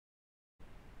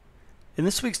In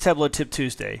this week's Tableau Tip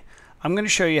Tuesday, I'm going to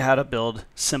show you how to build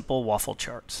simple waffle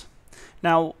charts.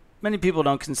 Now, many people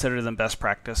don't consider them best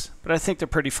practice, but I think they're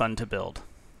pretty fun to build.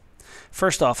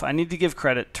 First off, I need to give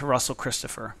credit to Russell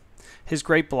Christopher. His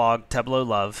great blog, Tableau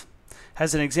Love,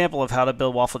 has an example of how to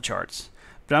build waffle charts,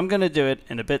 but I'm going to do it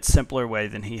in a bit simpler way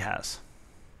than he has.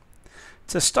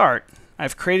 To start,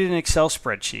 I've created an Excel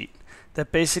spreadsheet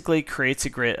that basically creates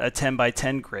a 10 by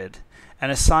 10 grid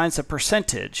and assigns a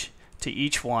percentage to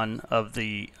each one of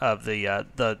the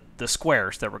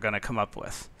squares that we're going to come up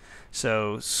with.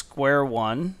 So square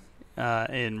 1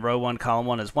 in row 1, column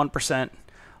 1 is 1%,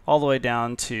 all the way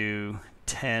down to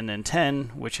 10 and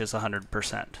 10, which is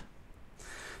 100%.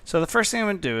 So the first thing I'm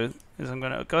going to do is I'm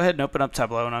going to go ahead and open up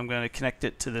Tableau, and I'm going to connect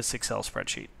it to this Excel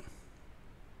spreadsheet.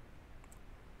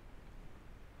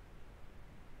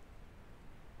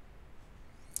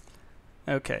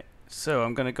 Okay, so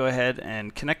I'm going to go ahead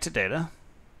and connect to data.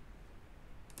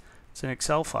 It's an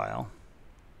Excel file.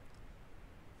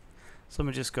 So let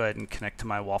me just go ahead and connect to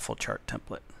my waffle chart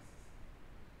template.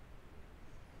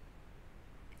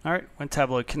 All right, when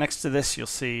Tableau connects to this, you'll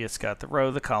see it's got the row,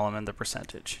 the column, and the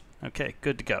percentage. Okay,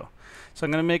 good to go. So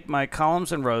I'm going to make my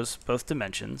columns and rows both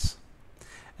dimensions.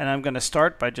 And I'm going to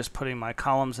start by just putting my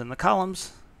columns in the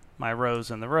columns, my rows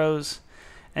in the rows.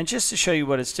 And just to show you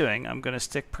what it's doing, I'm going to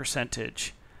stick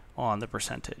percentage on the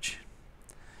percentage.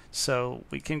 So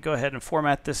we can go ahead and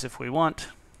format this if we want.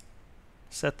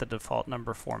 Set the default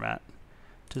number format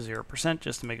to 0%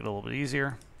 just to make it a little bit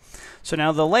easier. So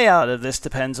now the layout of this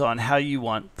depends on how you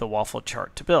want the waffle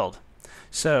chart to build.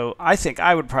 So I think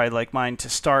I would probably like mine to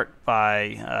start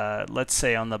by, let's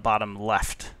say, on the bottom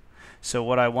left. So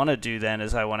what I want to do then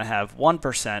is I want to have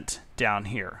 1% down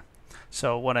here.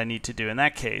 So what I need to do in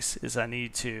that case is I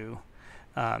need to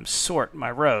sort my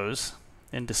rows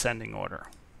in descending order.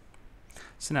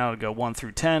 So now it'll go 1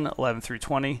 through 10, 11 through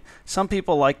 20. Some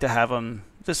people like to have them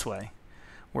this way,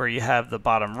 where you have the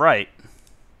bottom right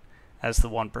as the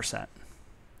 1%.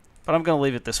 But I'm going to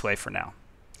leave it this way for now.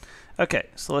 Okay,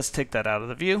 so let's take that out of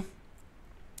the view.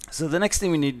 So the next thing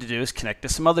we need to do is connect to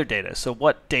some other data. So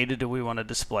what data do we want to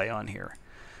display on here?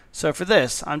 So for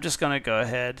this, I'm just going to go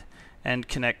ahead and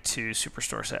connect to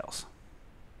Superstore Sales.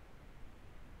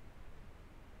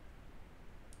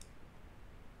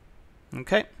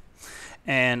 Okay.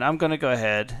 And I'm going to go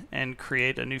ahead and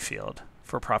create a new field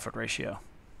for profit ratio.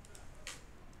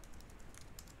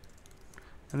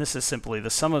 And this is simply the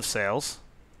sum of sales.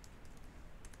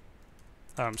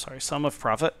 Sum of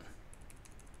profit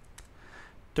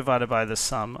divided by the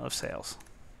sum of sales.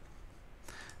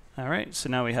 All right, so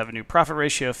now we have a new profit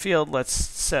ratio field. Let's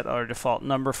set our default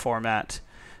number format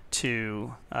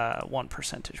to 1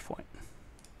 percentage point.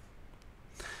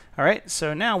 All right,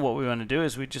 so now what we want to do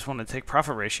is we just want to take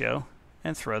profit ratio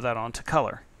and throw that onto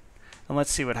color. And let's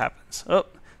see what happens. Oh,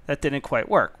 that didn't quite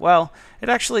work. Well, it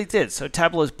actually did. So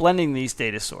Tableau is blending these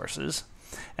data sources.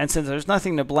 And since there's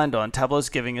nothing to blend on, Tableau is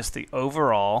giving us the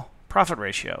overall profit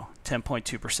ratio,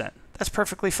 10.2%. That's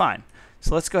perfectly fine.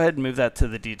 So let's go ahead and move that to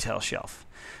the detail shelf.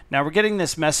 Now we're getting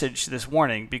this message, this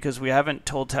warning, because we haven't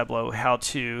told Tableau how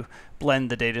to blend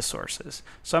the data sources.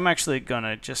 So I'm actually going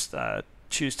to just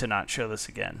choose to not show this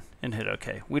again and hit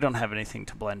OK. We don't have anything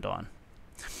to blend on.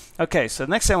 Okay, so the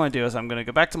next thing I want to do is I'm going to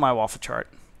go back to my waffle chart,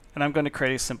 and I'm going to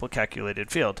create a simple calculated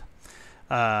field.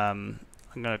 I'm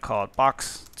going to call it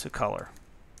box to color.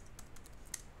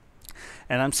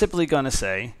 And I'm simply going to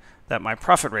say that my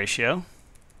profit ratio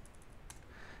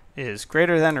is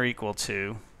greater than or equal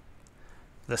to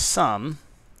the sum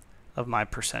of my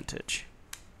percentage.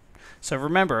 So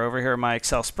remember, over here in my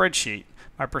Excel spreadsheet,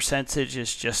 my percentage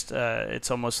is just,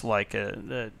 it's almost like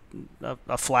a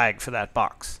flag for that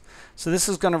box. So this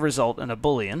is going to result in a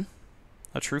Boolean,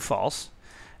 a true/false.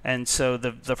 And so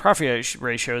the profit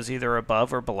ratio is either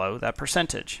above or below that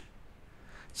percentage.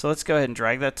 So let's go ahead and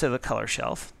drag that to the color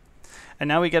shelf. And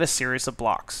now we get a series of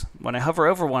blocks. When I hover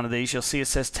over one of these, you'll see it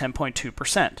says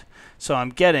 10.2%. So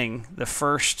I'm getting the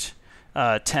first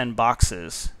 10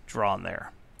 boxes drawn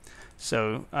there.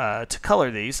 So to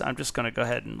color these, I'm just going to go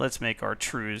ahead and let's make our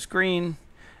trues green,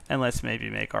 and let's maybe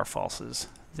make our falses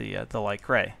the light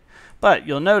gray. But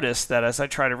you'll notice that as I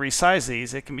try to resize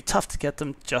these, it can be tough to get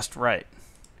them just right.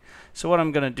 So what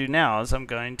I'm going to do now is I'm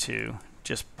going to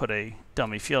just put a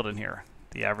dummy field in here,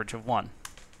 the average of 1.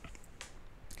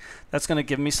 That's going to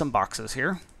give me some boxes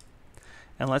here.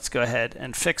 And let's go ahead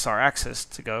and fix our axis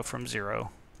to go from 0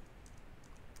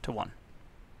 to 1.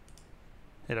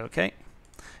 Hit OK.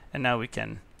 And now we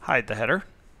can hide the header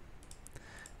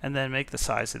and then make the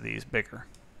size of these bigger.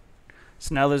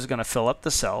 So now this is going to fill up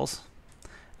the cells,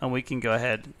 and we can go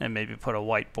ahead and maybe put a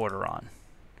white border on.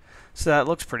 So that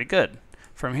looks pretty good.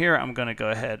 From here, I'm going to go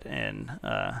ahead and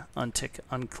untick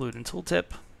Include in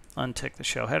Tooltip, untick the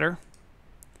Show Header,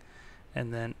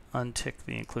 and then untick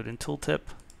the Include in Tooltip,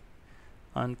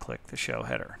 unclick the Show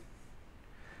Header.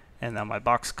 And now my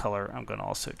box color, I'm going to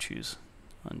also choose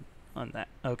on that.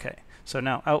 Okay, so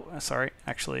now, oh, sorry,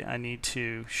 actually I need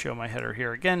to show my header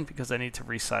here again because I need to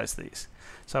resize these.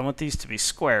 So I want these to be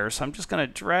squares, so I'm just going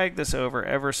to drag this over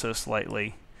ever so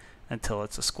slightly until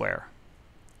it's a square.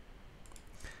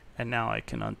 And now I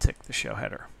can untick the Show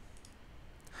Header.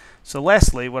 So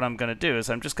lastly, what I'm going to do is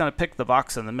I'm just going to pick the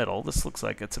box in the middle. This looks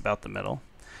like it's about the middle.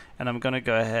 And I'm going to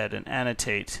go ahead and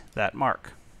annotate that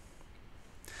mark.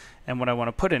 And what I want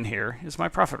to put in here is my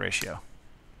profit ratio.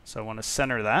 So I want to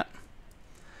center that.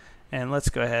 And let's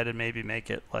go ahead and maybe make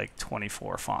it like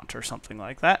 24 font or something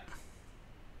like that.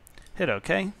 Hit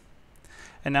OK.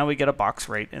 And now we get a box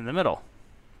right in the middle.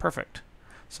 Perfect.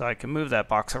 So I can move that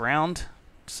box around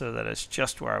so that it's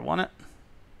just where I want it.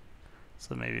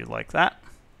 So maybe like that.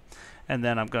 And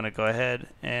then I'm going to go ahead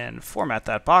and format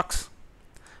that box.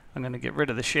 I'm going to get rid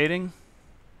of the shading.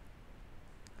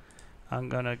 I'm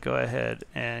going to go ahead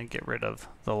and get rid of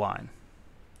the line.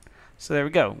 So there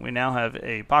we go. We now have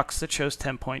a box that shows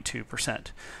 10.2%.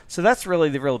 So that's really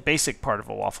the real basic part of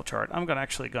a waffle chart. I'm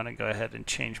actually going to go ahead and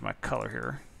change my color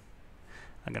here.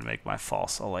 I'm going to make my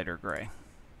false a lighter gray.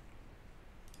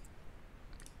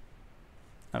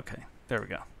 Okay, there we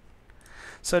go.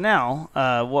 So now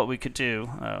what we could do,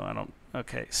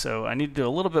 okay, so I need to do a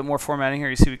little bit more formatting here.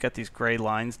 You see we've got these gray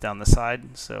lines down the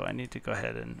side. So I need to go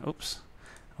ahead and, oops,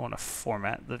 I want to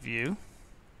format the view.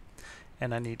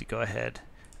 And I need to go ahead,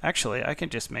 actually I can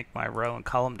just make my row and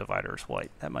column dividers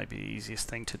white. That might be the easiest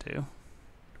thing to do.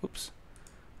 Oops,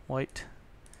 white,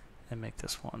 and make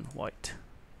this one white.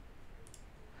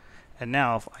 And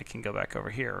now if I can go back over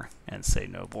here and say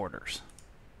no borders.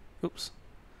 Oops.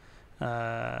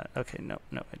 Okay, no,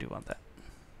 I do want that.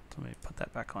 So let me put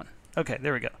that back on. Okay,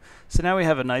 there we go. So now we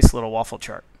have a nice little waffle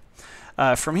chart.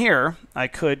 From here, I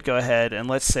could go ahead and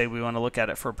let's say we want to look at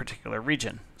it for a particular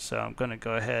region. So I'm going to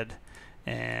go ahead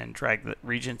and drag the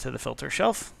region to the filter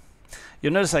shelf.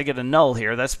 You'll notice I get a null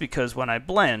here. That's because when I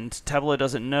blend, Tableau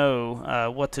doesn't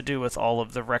know what to do with all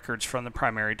of the records from the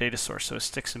primary data source, so it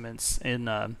sticks them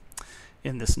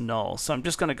in this null. So I'm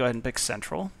just going to go ahead and pick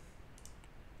Central.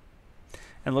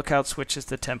 And look how it switches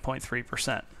to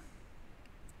 10.3%.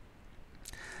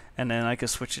 And then I can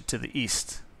switch it to the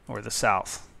east, or the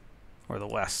south, or the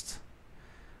west,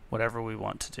 whatever we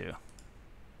want to do.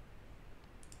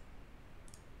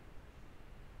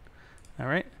 All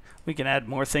right, we can add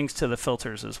more things to the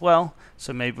filters as well.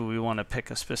 So maybe we want to pick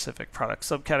a specific product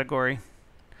subcategory,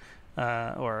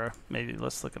 or maybe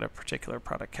let's look at a particular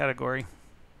product category.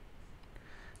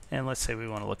 And let's say we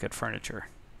want to look at furniture.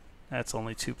 That's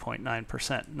only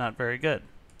 2.9%, not very good.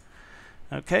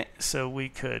 Okay, so we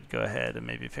could go ahead and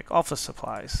maybe pick office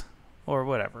supplies or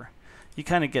whatever. You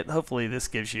kind of get, hopefully this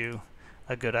gives you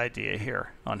a good idea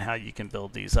here on how you can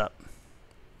build these up.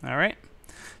 All right,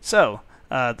 so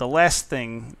the last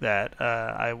thing that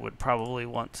I would probably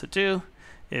want to do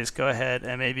is go ahead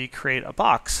and maybe create a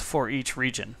box for each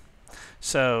region.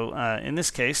 So in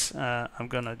this case, I'm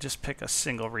going to just pick a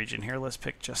single region here. Let's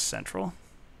pick just Central.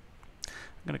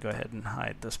 I'm going to go ahead and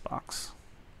hide this box.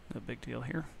 No big deal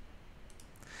here.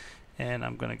 And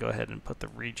I'm going to go ahead and put the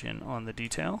region on the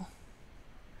detail.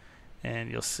 And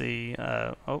you'll see,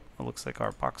 oh, it looks like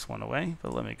our box went away,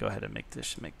 but let me go ahead and make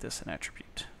this an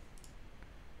attribute.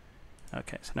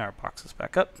 Okay, so now our box is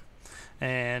back up.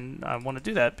 And I want to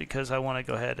do that because I want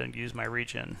to go ahead and use my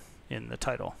region in the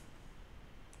title.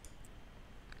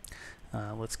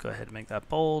 Let's go ahead and make that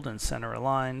bold and center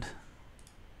aligned.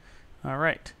 All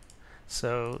right.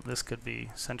 So this could be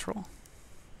Central.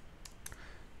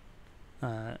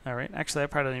 All right, actually I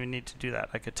probably don't even need to do that.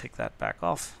 I could take that back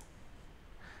off.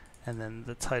 And then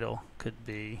the title could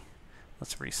be,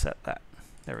 let's reset that.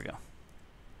 There we go.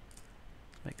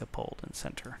 Make it bold and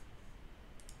center.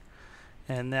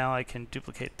 And now I can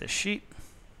duplicate this sheet.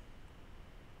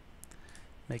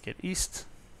 Make it east.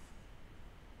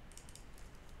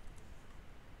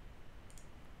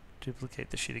 Duplicate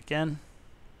the sheet again.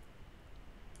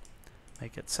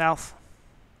 Make it south.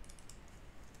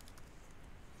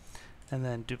 And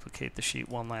then duplicate the sheet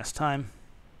one last time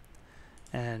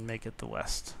and make it the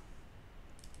west.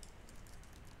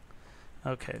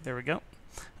 Okay, there we go.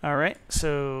 All right,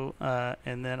 so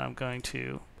and then I'm going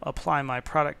to apply my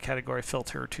product category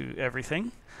filter to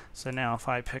everything. So now if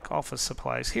I pick office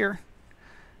supplies here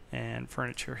and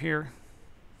furniture here,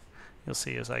 you'll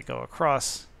see as I go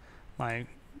across,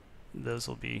 those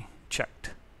will be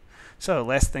checked. So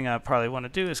last thing I probably want to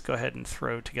do is go ahead and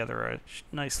throw together a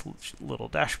nice little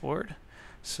dashboard.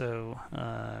 So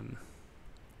I'm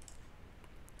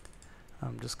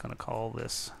just going to call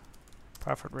this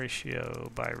profit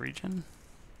ratio by region.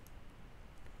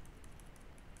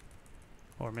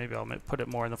 Or maybe I'll put it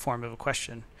more in the form of a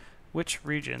question. Which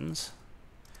regions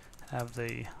have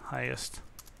the highest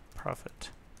profit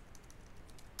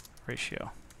ratio?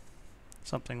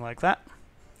 Something like that.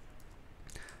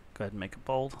 Go ahead and make it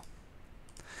bold.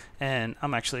 And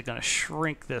I'm actually going to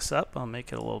shrink this up. I'll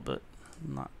make it a little bit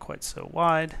not quite so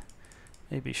wide.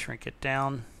 Maybe shrink it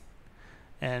down.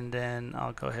 And then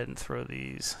I'll go ahead and throw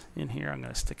these in here. I'm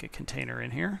going to stick a container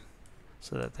in here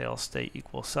so that they all stay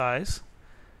equal size.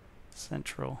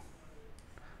 Central,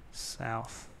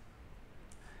 South,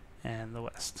 and the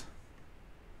West.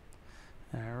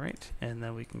 All right, and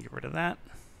then we can get rid of that.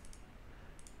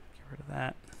 Get rid of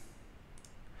that.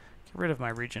 Get rid of my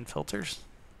region filters.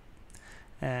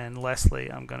 And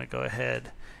lastly, I'm going to go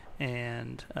ahead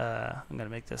and I'm going to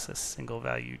make this a single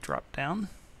value drop down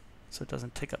so it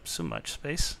doesn't take up so much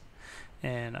space.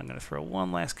 And I'm going to throw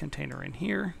one last container in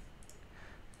here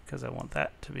because I want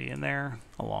that to be in there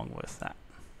along with that.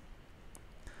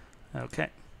 Okay,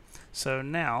 so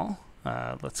now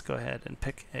let's go ahead and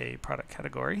pick a product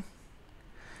category.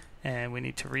 And we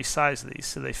need to resize these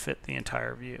so they fit the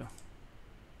entire view.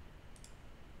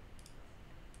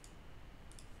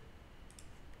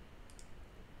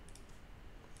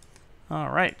 All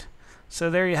right, so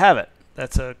there you have it.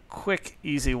 That's a quick,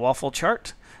 easy waffle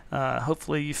chart.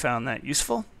 Hopefully you found that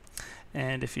useful.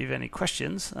 And if you have any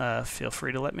questions, feel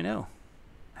free to let me know.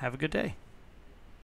 Have a good day.